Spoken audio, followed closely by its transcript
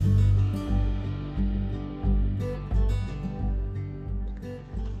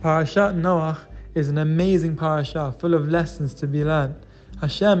Parashat Noach is an amazing parasha full of lessons to be learned.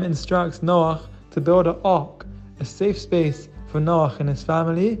 Hashem instructs Noach to build an ark, a safe space for Noach and his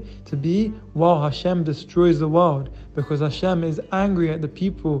family to be while Hashem destroys the world, because Hashem is angry at the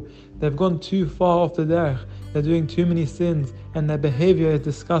people. They've gone too far off the derech, they're doing too many sins, and their behavior is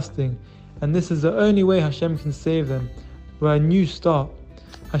disgusting. And this is the only way Hashem can save them, by a new start.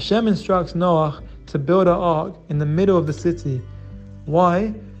 Hashem instructs Noach to build an ark in the middle of the city.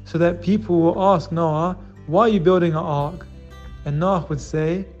 Why? So that people will ask Noah, why are you building an ark? And Noach would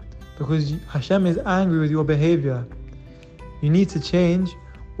say, because Hashem is angry with your behavior. You need to change,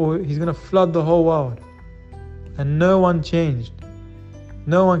 or He's going to flood the whole world. And no one changed.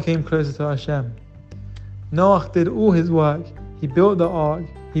 No one came closer to Hashem. Noach did all his work. He built the ark,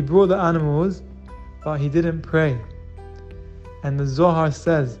 he brought the animals, but he didn't pray. And the Zohar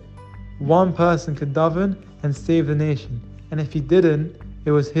says, one person could daven and save the nation. And if he didn't,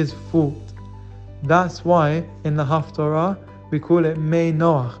 it was his fault. That's why in the Haftarah we call it May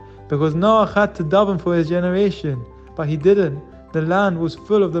Noach, because Noach had to daven for his generation, but he didn't. The land was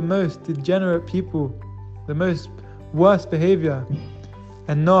full of the most degenerate people, the most worst behavior,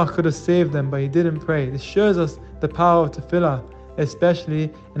 and Noach could have saved them, but he didn't pray. This shows us the power of Tefillah,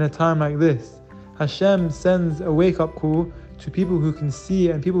 especially in a time like this. Hashem sends a wake-up call to people who can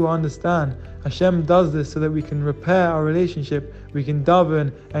see and people who understand. Hashem does this so that we can repair our relationship, we can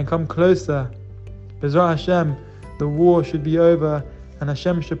daven and come closer. B'ezrat Hashem, the war should be over and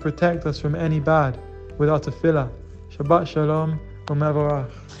Hashem should protect us from any bad with our tefillah. Shabbat Shalom, U'mevorach.